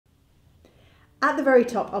At the very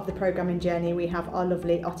top of the programming journey, we have our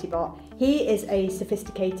lovely Oti-Bot. He is a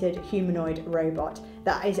sophisticated humanoid robot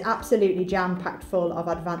that is absolutely jam-packed full of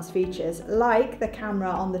advanced features, like the camera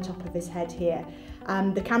on the top of his head here.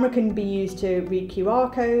 The camera can be used to read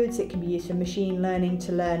QR codes, it can be used for machine learning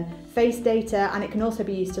to learn face data, and it can also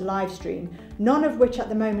be used to live stream, none of which at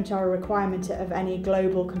the moment are a requirement of any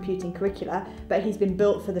global computing curricula, but he's been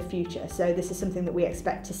built for the future. So this is something that we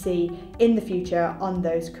expect to see in the future on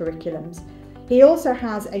those curriculums. He also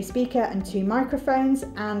has a speaker and 2 microphones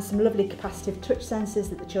and some lovely capacitive touch sensors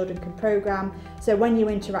that the children can program. So when you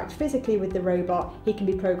interact physically with the robot, he can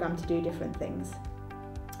be programmed to do different things.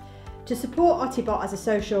 To support Oti-Bot as a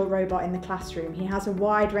social robot in the classroom, he has a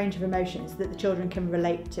wide range of emotions that the children can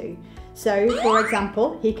relate to. So, for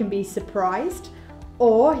example, he can be surprised,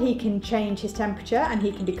 or he can change his temperature and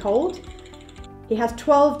he can be cold. He has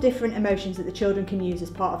 12 different emotions that the children can use as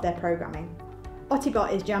part of their programming.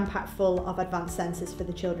 Oti-Bot is jam-packed full of advanced sensors for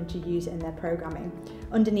the children to use in their programming.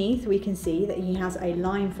 Underneath we can see that he has a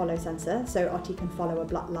line follow sensor, so Oti can follow a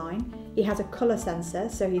black line. He has a colour sensor,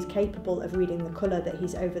 so he's capable of reading the colour that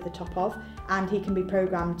he's over the top of, and he can be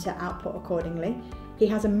programmed to output accordingly. He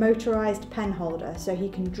has a motorised pen holder, so he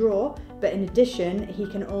can draw, but in addition he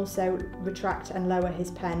can also retract and lower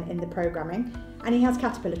his pen in the programming. And he has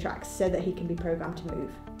caterpillar tracks, so that he can be programmed to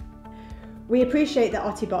move. We appreciate that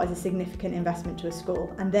Oti-Bot is a significant investment to a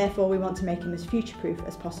school, and therefore we want to make him as future-proof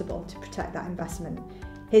as possible to protect that investment.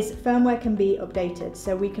 His firmware can be updated,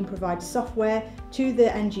 so we can provide software to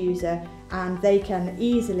the end user and they can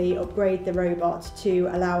easily upgrade the robot to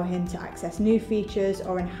allow him to access new features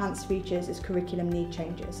or enhanced features as curriculum need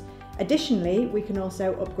changes. Additionally, we can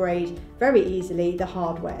also upgrade very easily the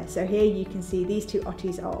hardware. So here you can see these 2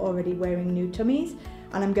 Otis are already wearing new tummies,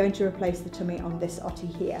 and I'm going to replace the tummy on this Oti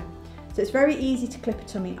here. So it's very easy to clip a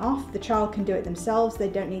tummy off. The child can do it themselves, they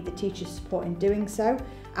don't need the teacher's support in doing so.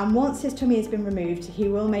 And once his tummy has been removed, he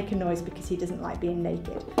will make a noise because he doesn't like being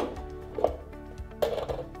naked.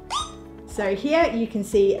 So here you can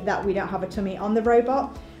see that we don't have a tummy on the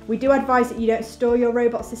robot. We do advise that you don't store your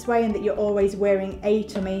robots this way and that you're always wearing a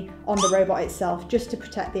tummy on the robot itself, just to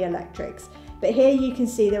protect the electrics. But here you can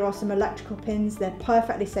see there are some electrical pins. They're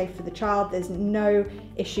perfectly safe for the child. There's no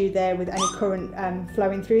issue there with any current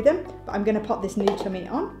flowing through them. But I'm going to pop this new tummy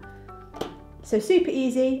on. So super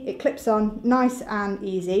easy, it clips on, nice and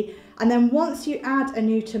easy. And then once you add a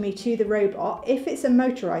new tummy to the robot, if it's a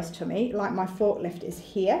motorised tummy, like my forklift is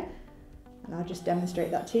here, and I'll just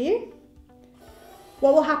demonstrate that to you.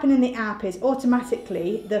 What will happen in the app is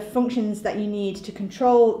automatically the functions that you need to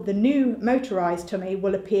control the new motorised tummy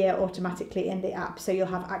will appear automatically in the app. So you'll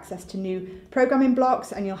have access to new programming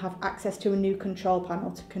blocks and you'll have access to a new control panel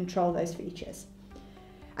to control those features.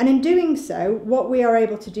 And in doing so, what we are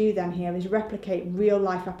able to do then here is replicate real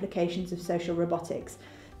life applications of social robotics,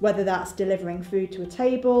 whether that's delivering food to a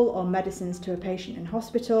table or medicines to a patient in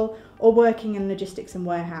hospital or working in logistics and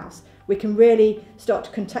warehouse. We can really start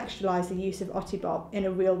to contextualise the use of Oti-Bot in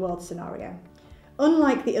a real world scenario.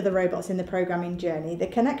 Unlike the other robots in the programming journey, the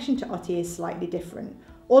connection to Oti is slightly different.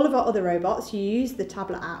 All of our other robots use the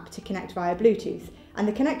tablet app to connect via Bluetooth, and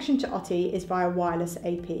the connection to Oti is via wireless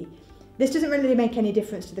AP. This doesn't really make any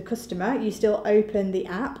difference to the customer. You still open the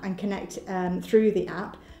app and connect through the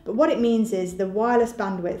app, but what it means is the wireless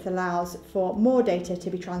bandwidth allows for more data to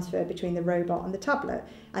be transferred between the robot and the tablet,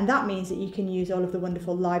 and that means that you can use all of the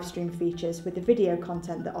wonderful live stream features with the video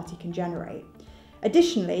content that Oti can generate.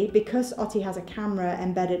 Additionally, because Oti has a camera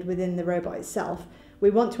embedded within the robot itself, we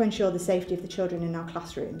want to ensure the safety of the children in our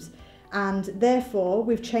classrooms, and therefore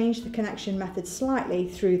we've changed the connection method slightly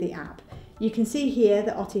through the app. You can see here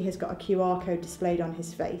that Oti has got a QR code displayed on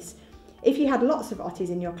his face. If you had lots of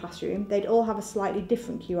Otis in your classroom, they'd all have a slightly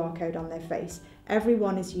different QR code on their face. Every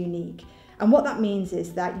one is unique. And what that means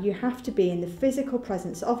is that you have to be in the physical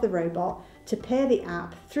presence of the robot to pair the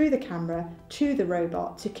app through the camera to the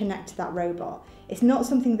robot to connect to that robot. It's not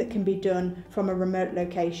something that can be done from a remote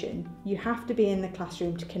location. You have to be in the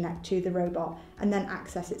classroom to connect to the robot and then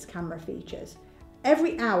access its camera features.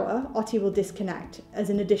 Every hour, Oti will disconnect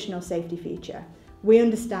as an additional safety feature. We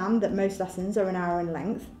understand that most lessons are an hour in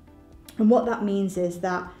length, and what that means is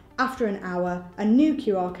that after an hour, a new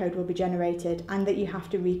QR code will be generated and that you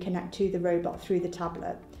have to reconnect to the robot through the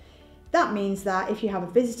tablet. That means that if you have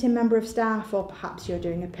a visiting member of staff or perhaps you're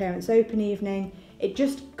doing a parents' open evening, it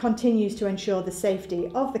just continues to ensure the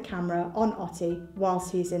safety of the camera on Oti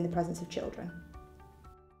whilst he's in the presence of children.